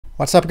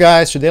What's up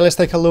guys, today let's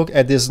take a look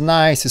at this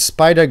nice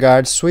spider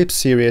guard sweep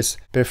series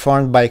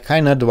performed by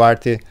Kaynan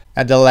Duarte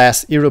at the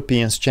last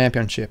European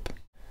Championship.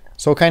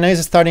 So Kaynan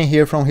is starting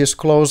here from his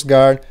closed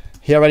guard.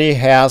 He already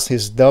has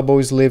his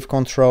double sleeve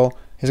control.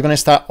 He's going to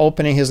start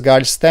opening his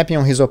guard, stepping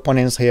on his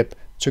opponent's hip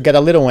to get a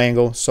little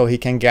angle so he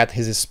can get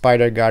his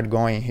spider guard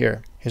going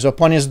here. His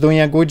opponent is doing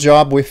a good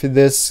job with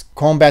this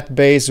combat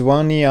base,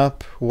 one knee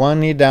up, one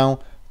knee down,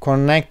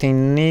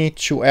 connecting knee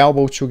to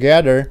elbow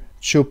together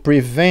to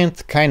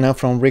prevent Kaynan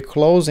from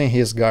reclosing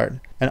his guard,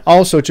 and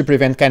also to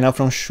prevent Kaynan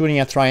from shooting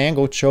a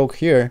triangle choke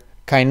here.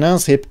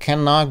 Kaynan's hip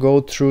cannot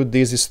go through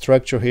this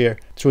structure here,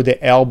 through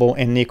the elbow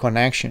and knee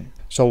connection.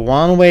 So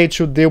one way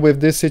to deal with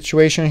this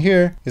situation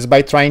here is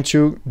by trying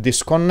to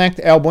disconnect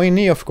elbow and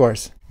knee, of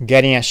course.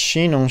 Getting a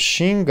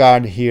shin-on-shin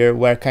guard here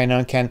where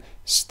Kaynan can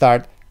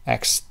start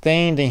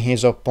extending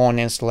his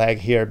opponent's leg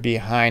here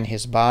behind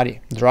his body,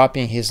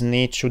 dropping his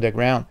knee to the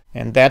ground.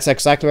 And that's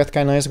exactly what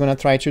Kaynan is going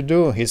to try to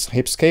do. He's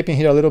hip-scaping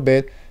here a little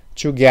bit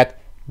to get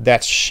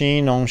that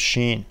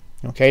shin-on-shin.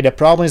 Okay, the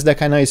problem is that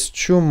Kaynan is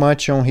too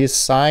much on his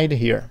side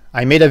here.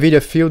 I made a video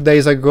a few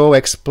days ago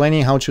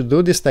explaining how to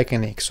do this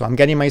technique. So I'm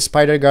getting my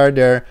spider guard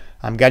there,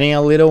 I'm getting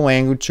a little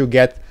angle to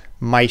get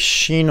my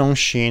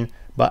shin-on-shin,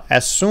 but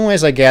as soon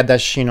as I get that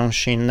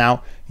shin-on-shin,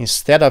 now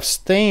instead of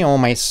staying on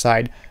my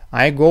side,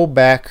 I go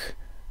back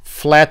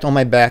flat on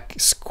my back,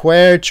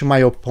 square to my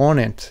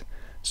opponent,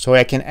 so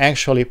I can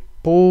actually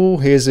pull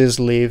his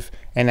sleeve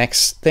and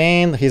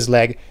extend his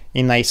leg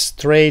in a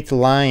straight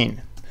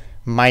line.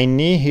 My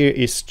knee here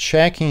is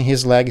checking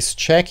his leg, is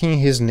checking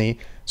his knee,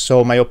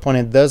 so my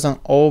opponent doesn't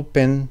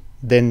open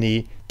the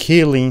knee,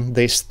 killing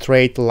the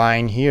straight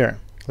line here.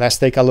 Let's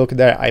take a look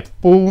there. I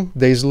pull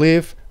the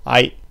sleeve,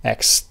 I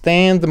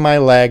extend my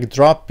leg,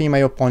 dropping my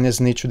opponent's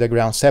knee to the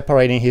ground,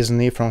 separating his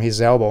knee from his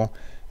elbow.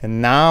 And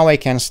now I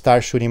can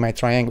start shooting my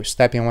triangle,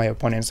 stepping on my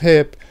opponent's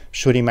hip,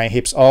 shooting my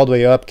hips all the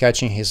way up,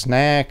 catching his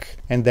neck,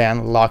 and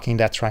then locking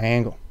that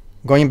triangle.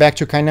 Going back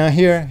to Kaynan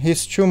here,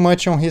 he's too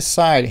much on his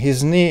side.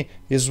 His knee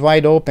is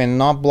wide open,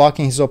 not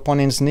blocking his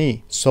opponent's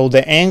knee. So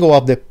the angle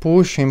of the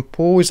push and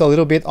pull is a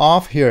little bit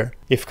off here.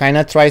 If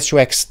Kaynan tries to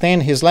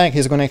extend his leg,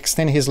 he's going to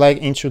extend his leg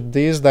into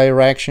this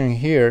direction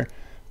here,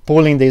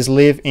 pulling the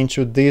sleeve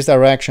into this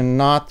direction,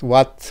 not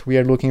what we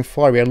are looking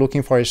for. We are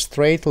looking for a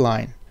straight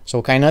line.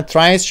 So Kaynan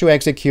tries to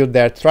execute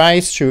that,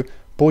 tries to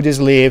pull the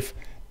sleeve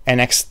and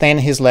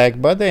extend his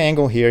leg, but the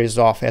angle here is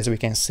off, as we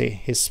can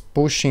see. He's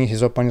pushing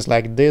his opponent's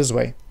leg this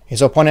way.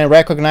 His opponent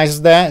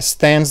recognizes that,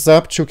 stands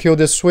up to kill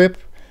the sweep,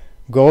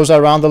 goes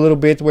around a little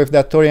bit with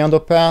that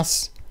toreando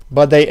pass,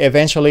 but they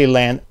eventually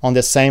land on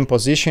the same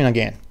position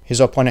again.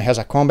 His opponent has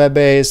a combat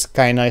base,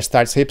 Kaynan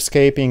starts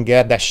hip-scaping,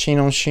 get that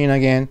shin-on-shin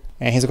again,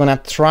 and he's gonna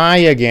try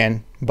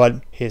again,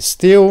 but he's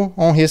still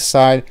on his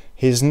side.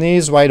 His knee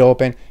is wide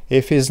open.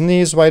 If his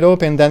knee is wide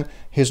open, then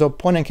his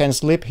opponent can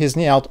slip his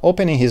knee out,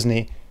 opening his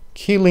knee,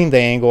 killing the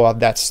angle of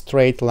that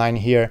straight line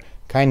here.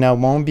 Kaynan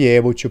won't be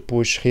able to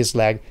push his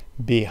leg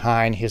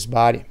behind his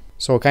body.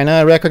 So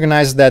Kaynan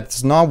recognizes that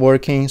it's not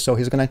working, so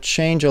he's going to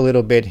change a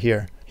little bit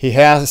here. He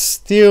has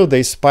still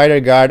the spider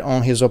guard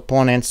on his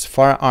opponent's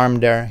forearm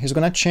there. He's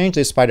going to change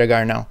the spider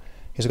guard now.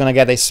 He's going to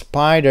get a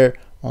spider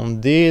on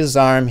this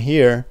arm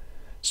here,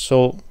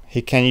 so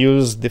he can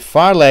use the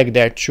far leg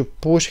there to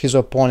push his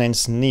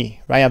opponent's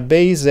knee, right? A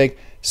basic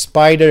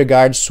spider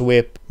guard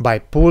sweep by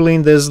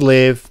pulling the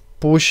sleeve,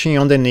 pushing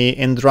on the knee,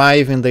 and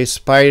driving the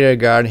spider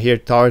guard here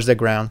towards the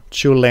ground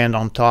to land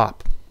on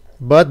top.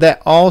 But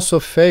that also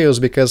fails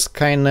because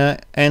Kaynan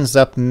ends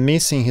up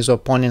missing his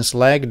opponent's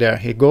leg there.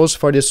 He goes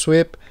for the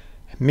sweep,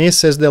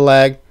 misses the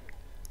leg,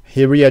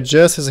 he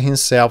readjusts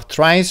himself,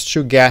 tries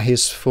to get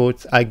his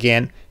foot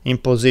again in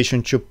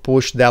position to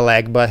push that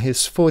leg, but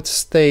his foot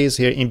stays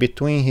here in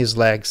between his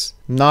legs,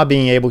 not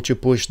being able to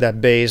push that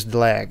based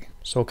leg.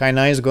 So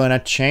Kaynan is going to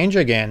change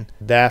again.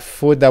 That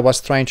foot that was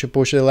trying to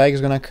push the leg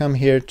is going to come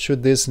here to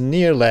this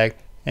near leg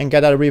and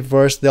get a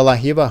reverse de la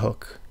Riva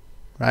hook,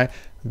 right?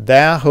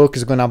 That hook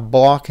is going to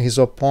block his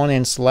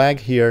opponent's leg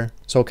here,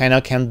 so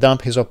Kaynan can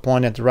dump his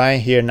opponent right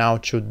here now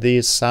to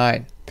this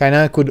side.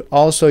 Kaynan could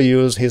also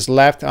use his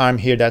left arm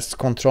here that's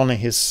controlling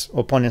his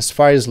opponent's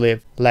far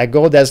sleeve, let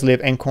go that sleeve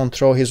and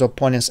control his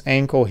opponent's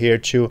ankle here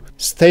to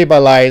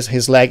stabilize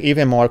his leg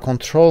even more,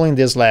 controlling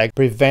this leg,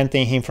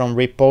 preventing him from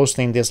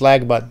reposting this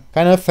leg. But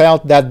Kaynan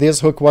felt that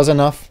this hook was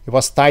enough, it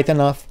was tight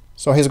enough,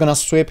 so he's gonna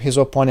sweep his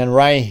opponent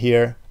right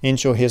here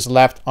into his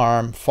left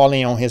arm,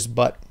 falling on his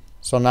butt.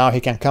 So now he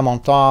can come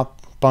on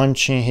top,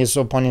 punching his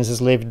opponent's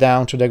sleeve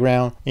down to the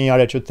ground in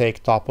order to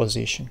take top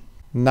position.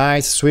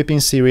 Nice sweeping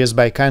series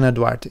by Kaynan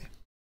Duarte.